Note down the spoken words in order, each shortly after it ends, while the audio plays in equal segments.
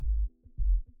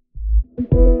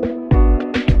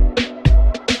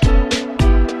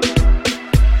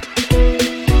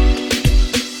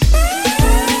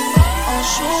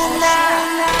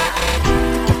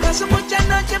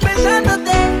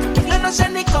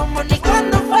cómo ni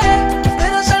cuándo fue,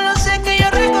 pero solo sé que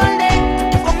yo recordé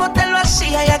cómo te lo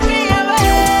hacía y aquella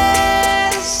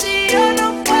vez. Si yo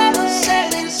no puedo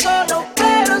seguir solo,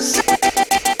 pero sé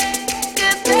que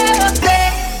te boté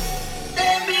de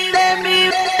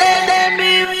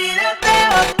mi vida, te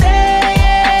boté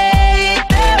y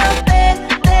te boté,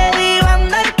 te di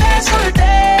banda y te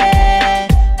solté.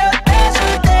 Yo te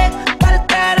solté, pa'l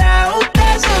carajo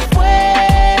usted se fue,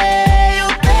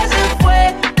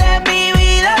 de mi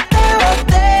vida te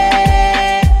boté,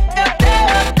 yo te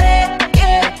boté,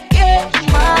 yeah,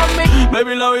 mami.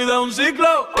 Baby, la vida es un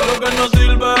ciclo, lo que no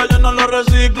sirve yo no lo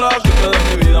reciclo. Así que de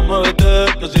mi vida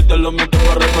muévete, que si te lo meto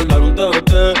para recordar un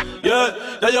TBT. Yeah,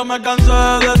 ya yo me cansé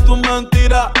de tus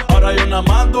mentiras, ahora hay una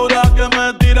más dura que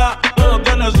me tira. Todo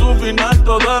tiene su final,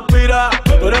 todo expira.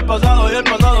 Tú eres pasado y el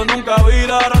pasado nunca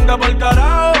vira. Arranca pa'l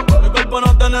carajo, mi cuerpo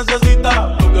no te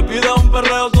necesita. Lo que pide es un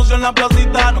perreo sucio en la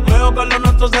placita. No creo que lo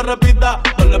nuestro se repita.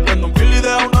 Yo le prendo un fil y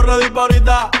dejo uno ready pa'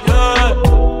 ahorita. Yeah.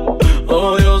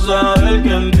 Odio saber que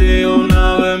en ti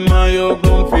una vez más yo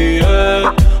confié.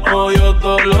 Odio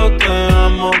todo lo te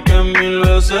amo que mil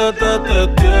veces te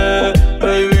testé.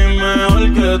 Baby,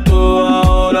 mejor que tú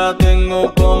ahora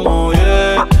tengo como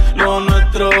lo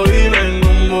nuestro vive en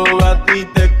un Bugatti,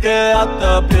 te quedaste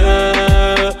a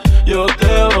pie. Yo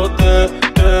te boté,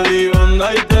 te di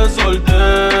banda y te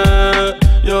solté.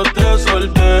 Yo te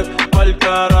solté, pa'l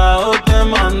carajo te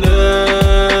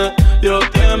mandé. Yo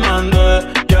te mandé,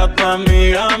 que a tu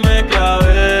amiga me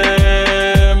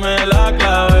clavé. Me la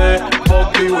clavé,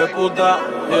 poqui hueputa,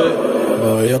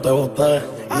 Bebé, yo te boté.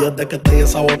 Y desde que te di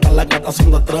esa bota, la gata son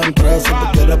de 3 en 3. Si tú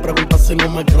quieres preguntar si no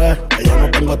me crees, que ya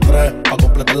no tengo estrés. Pa'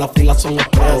 completar la fila son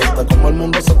estrés. Viste como el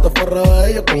mundo se te fue al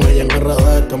revés. Yo con ella en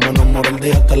RD, que me enamoré el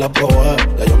día que la probé.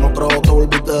 Ya yo no creo que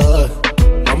volviste de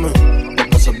dame,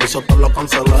 porque el servicio te lo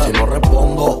cancelé. Si no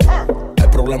respondo, el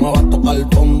problema va a tocar el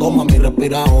fondo. Mami,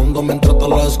 respira hondo mientras te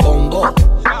lo escondo.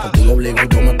 Contigo obligo,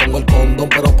 yo me pongo el condón,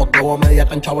 pero por todo a media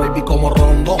cancha, baby, como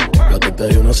rondón. Yo a ti te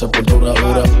di una sepultura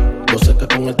dura. Yo sé que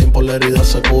con el tiempo la herida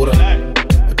se cura.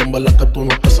 Es que en verdad que tú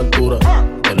no estás a altura.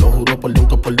 Te lo juro por Dios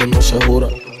que por Dios no se jura.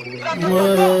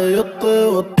 Muere, yo te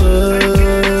boté.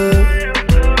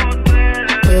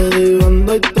 Te di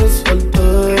banda y te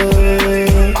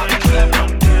solté. Pa'l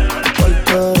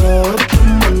carajo te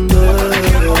mandé.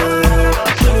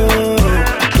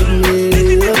 De mi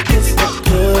vida te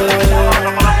saqué.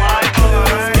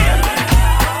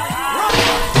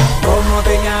 ¿Cómo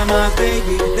te llamas,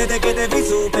 baby? Desde que te vi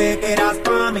supe que eras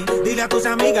pa' mí. Dile a tus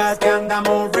amigas que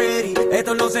andamos ready.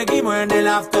 Esto lo seguimos en el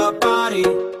after party.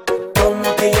 ¿Cómo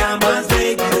te llamas,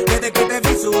 baby? Desde que te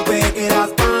vi supe que eras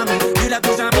pa' mí. Dile a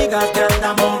tus amigas que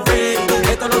andamos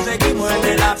ready. Esto lo seguimos en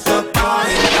el after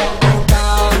party. Con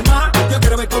calma, yo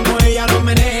quiero ver cómo ella lo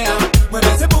menea. Mueve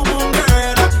ese pum pum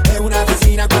girl. Es una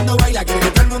asesina cuando baila, quiere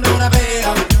que todo el mundo la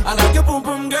vea. I like your pum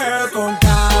pum girl. Con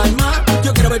calma,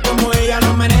 yo quiero ver cómo ella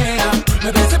lo menea.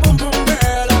 Mueve ese pum pum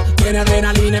girl. Tiene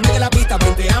adrenalina en medio de la pista,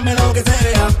 venteame lo que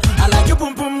sea. I like your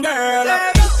pum pum girl.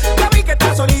 Ya vi que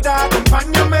estás solita,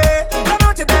 acompáñame. La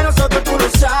noche de nosotros tú lo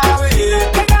sabes.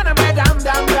 Que ganas me dan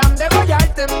de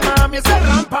bollarte, mami. Ese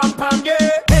ram pam pam, yeah.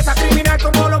 Esa criminal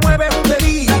como lo mueve es un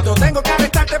delito. Tengo que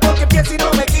arrestarte porque pienso y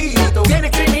no me quito.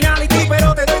 Tienes criminality,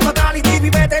 pero te doy fatality.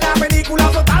 Vivete la película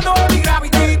flotando mi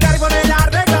gravity. Quiero poner la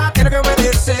regla, tienes que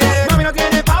obedecer. Mami, no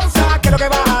tiene pausa, ¿qué es lo que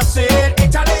vas a hacer?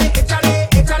 Échale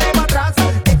pa' atrás.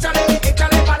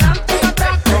 Échale pa' adelante y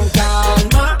atrás. Con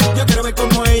calma, yo quiero ver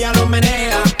cómo ella lo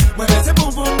menea. Mueve ese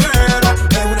pum pum girl.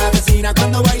 Es una asesina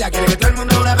cuando baila, quiere que todo el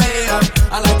mundo la vea.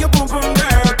 I like your pum pum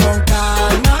girl. Con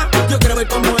calma, yo quiero ver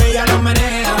cómo ella lo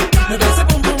menea. Mueve ese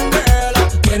pum pum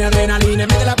girl. Tiene adrenalina en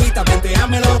medio de la pista,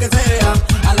 venteame lo que sea.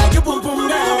 I like your pum pum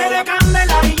girl. Tiene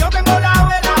candela y yo tengo la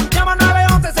vela. Llama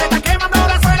 911, se está quemando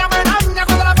la suela. Me daña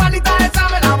cuando la palita esa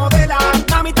me la modela.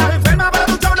 La mitad enferma, pero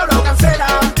tu show no lo cancela.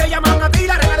 Te llaman a ti,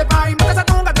 la regla de party. Monta esa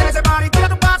tunga, tiene ese party. Tira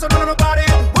tu paso, no pare.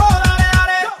 Oh,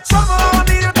 dale. Somos los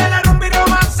bandidos de la rumba y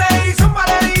romance. Y zumba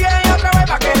de DJ otra vez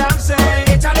pa' que dance.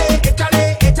 Échale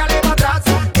pa' atrás.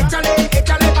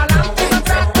 Échale pa' adelante y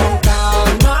atrás. Con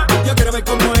calma, yo quiero ver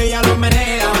cómo ella lo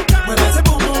menea. Mueve ese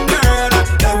pum pum girl.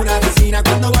 Es una asesina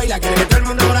cuando baila, quiere que todo el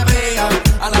mundo la vea.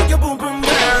 I like your pum pum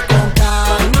girl. Con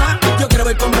calma, yo quiero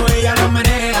ver cómo ella lo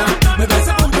menea. Mueve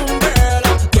ese pum pum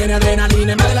girl. Tiene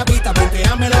adrenalina en medio de la pista,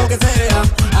 venteame lo que sea.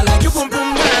 I like your pum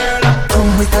pum girl.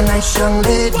 Come with a nice young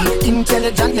lady,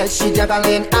 intelligent, yes, she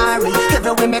juggling Ari.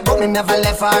 Everywhere me go, me never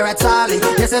left her at all.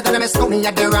 You say that me scoop me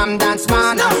at the Ram Dance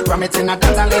Man. Ram it in a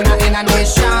dance, in a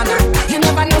nation. You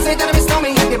never know, say that me scoop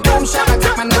me at the boom shop. I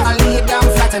take my never lay down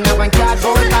flat in a one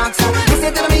cardboard box. You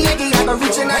say that me Yankee, I go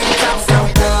reaching out the top. So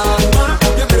Calma,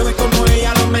 yo quiero ver cómo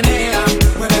ella lo menea.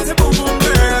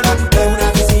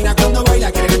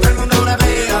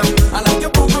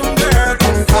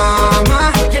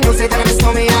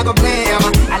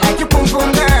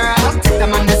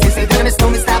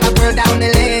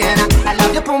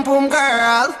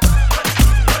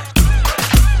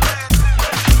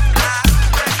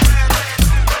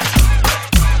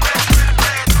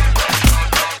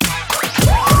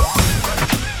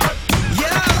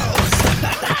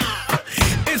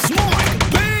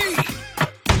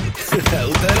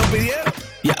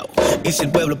 Y si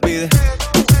el pueblo pide,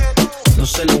 no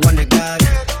se lo voy a negar.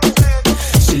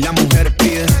 Si la mujer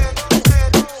pide,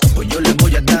 pues yo le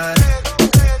voy a dar.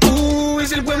 Y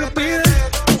si el pueblo pide,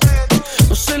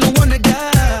 no se lo voy a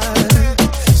negar.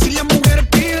 Si la mujer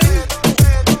pide,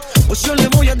 pues yo le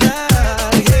voy a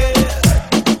dar,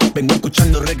 yeah. Vengo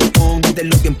escuchando reggaetón desde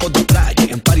los tiempos de playa.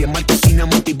 En party en marquesina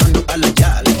motivando a la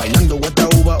yale. Bailando guata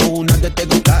uva o una de té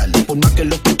local. Por más que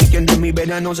lo critiquen de mi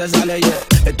verano se sale, yeah.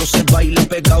 Esto se baila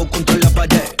pegado contra la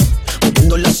pared.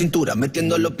 Moviendo la cintura,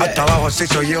 metiendo los pies. Hasta abajo así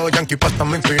soy yo, Yankee Pasta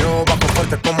me inspiró. Bajo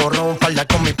fuerte como Ron, falda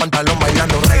con mi pantalón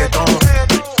bailando reggaetón.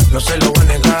 No se lo voy a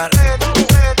negar.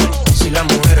 Si la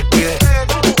mujer pide,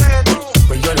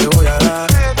 pues yo le voy a dar.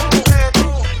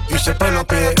 Y si el pueblo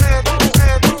pide,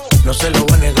 no se lo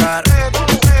voy a negar.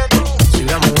 Si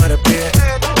la mujer pide,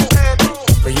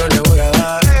 pues yo le voy a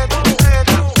dar.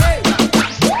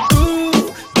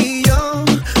 Tú y yo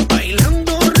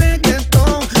bailando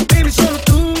reggaetón, baby, solo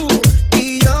tú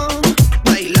y yo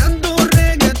bailando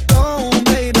reggaetón,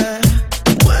 baby.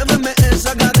 Muéveme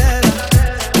esa cadera,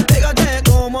 pégate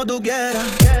como tú quieras.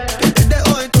 Que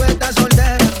desde hoy tú estás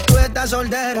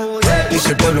soltera, yeah. Y si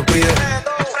el pueblo pide,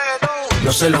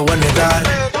 no se lo voy a negar.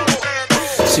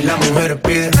 Si la mujer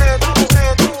pide,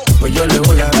 pues yo le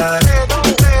voy a dar.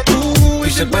 Y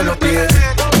si el pueblo pide,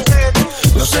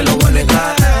 no se lo voy a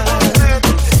negar.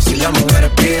 Si la mujer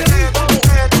pide,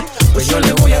 pues yo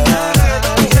le voy a dar.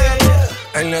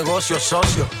 El negocio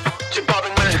socio,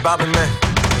 chipábenme,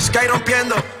 Sky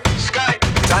rompiendo, Sky,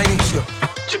 da inicio,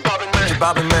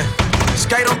 chipábenme,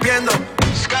 Sky rompiendo,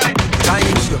 Sky, da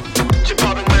inicio,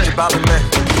 chipábenme,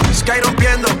 Sky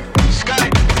rompiendo, Sky,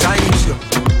 da inicio,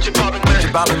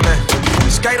 chipábenme,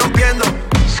 Sky rompiendo,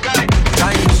 Sky,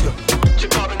 da inicio,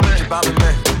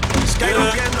 chipábenme, Sky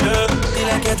rompiendo.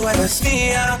 Dile que tú eres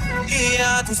mía,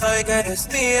 mía, tú sabes que eres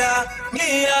mía,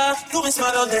 mía, tú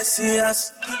misma lo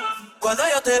decías cuando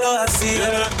yo te lo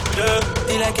hacía.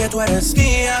 Dile que tú eres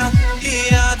mía,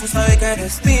 mía, tú sabes que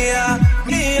eres mía,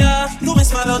 mía, tú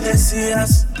misma lo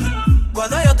decías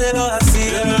cuando yo te lo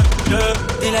hacía.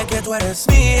 Dile que tú eres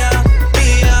mía,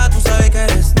 mía, tú sabes que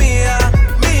eres mía,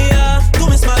 mía, tú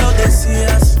misma lo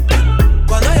decías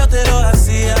cuando yo te lo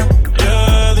hacía.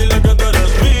 Dile que tú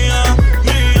eres mía,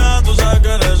 mía, tú sabes que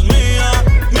eres mía,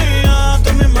 mía,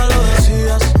 tú misma lo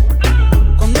decías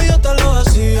cuando yo te lo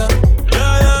hacía.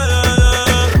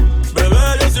 Bebé,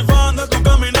 yo soy fan de tu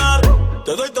caminar,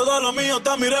 te doy todo lo mío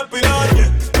hasta mi respirar.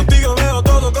 Contigo veo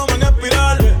todo como en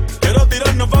espiral. Quiero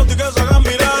tirarnos fotos y que se hagan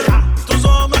mirar. Tus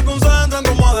ojos me concentran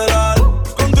como adelar.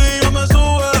 Contigo me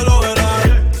sube el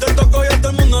overall. Te toco y hasta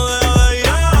el mundo deja de ir.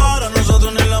 Ahora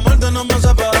nosotros ni la muerte nos va a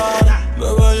separar.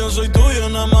 Bebé, yo soy tuyo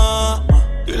nada más.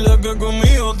 Dile que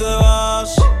conmigo te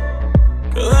vas.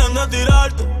 Que dejen de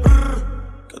tirarte.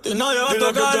 Que a ti nadie va a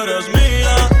tocar. Dile que tú eres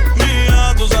mía,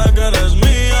 mía. Tú sabes que eres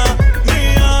mía,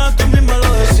 mía. Tú misma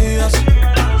lo decías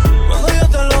cuando yo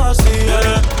te lo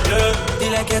hacía.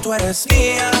 Dile que tú eres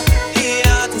mía,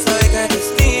 mía, tú sabes que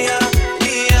eres mía,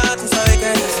 mía, tú sabes que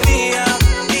eres mía,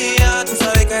 mía, tú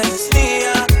sabes que eres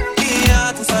mía,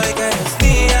 mía, tú sabes que eres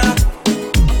mía,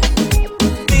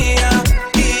 mía,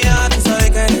 mía, tú sabes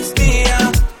que eres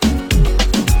mía,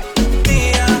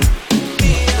 mía,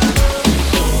 mía.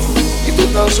 Y tú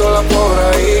tan sola por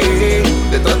ahí,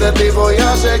 detrás de ti voy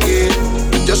a seguir.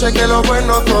 Yo sé que lo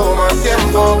bueno toma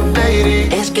tiempo, lady.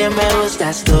 Es que me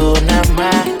gustas tú nada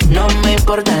más, no me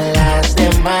importan las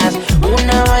demás.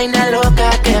 Una vaina loca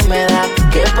que me da,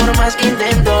 que por más que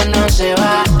intento no se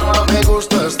va. Me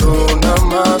gustas tú nada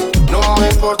más, no me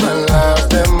importan las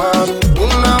demás.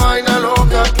 Una vaina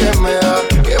loca que me da,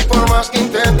 que por más que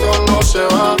intento no se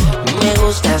va. Me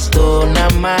gustas tú nada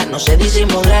más, no sé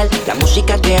disimular. La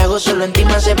música que hago solo en ti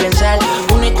me hace pensar.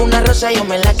 Única una rosa yo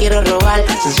me la quiero robar.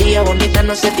 Sencilla, bonita,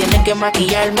 no se tiene que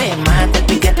maquillar. Me mata el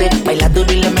piquete, baila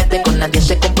duro y le mete. Con nadie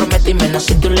se compromete y menos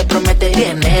si tú le prometes.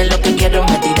 Tiene lo que quiero,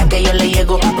 me tira que yo le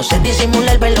llego. No sé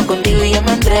disimular, bailo contigo y yo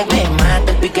me entrego. Me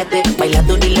mata el piquete, baila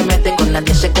duro y le mete. Con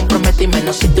nadie se compromete y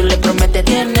menos si tú le prometes.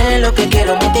 Tiene lo que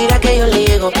quiero, me tira que yo le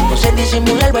llego. No sé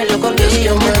disimular, bailo contigo y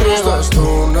yo me entrego. Me gustas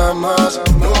tú nada más,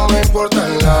 no me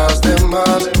importan las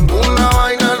demás. Una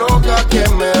vaina loca que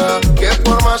me da, que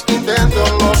por más que intento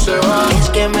no se va. Es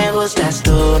que me gustas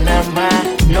tú nada más,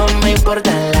 no me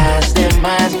importan las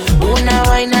demás. Una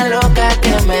vaina loca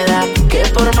que me da, que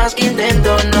por más que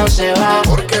intento no se va.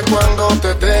 Porque cuando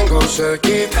te tengo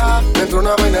cerquita, dentro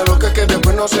una vaina loca que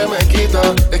después no se me quita.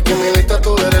 Es que en mi lista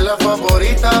tú eres la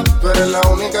favorita, tú eres la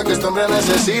única que este hombre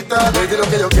necesita. Baby, lo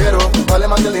que yo quiero vale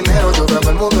más que el dinero. Yo grabo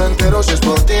el mundo entero, si es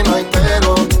por ti no hay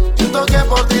pero. Siento que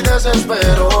por ti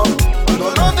desespero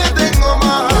cuando no te tengo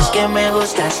más. Es que me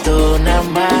gustas tú nada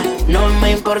cama, no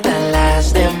me importan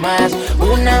las demás.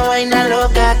 Una vaina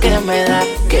loca que me da,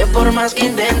 que por más que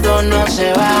intento no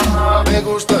se va. Me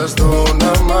gustas tú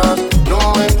nada más,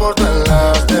 no me importa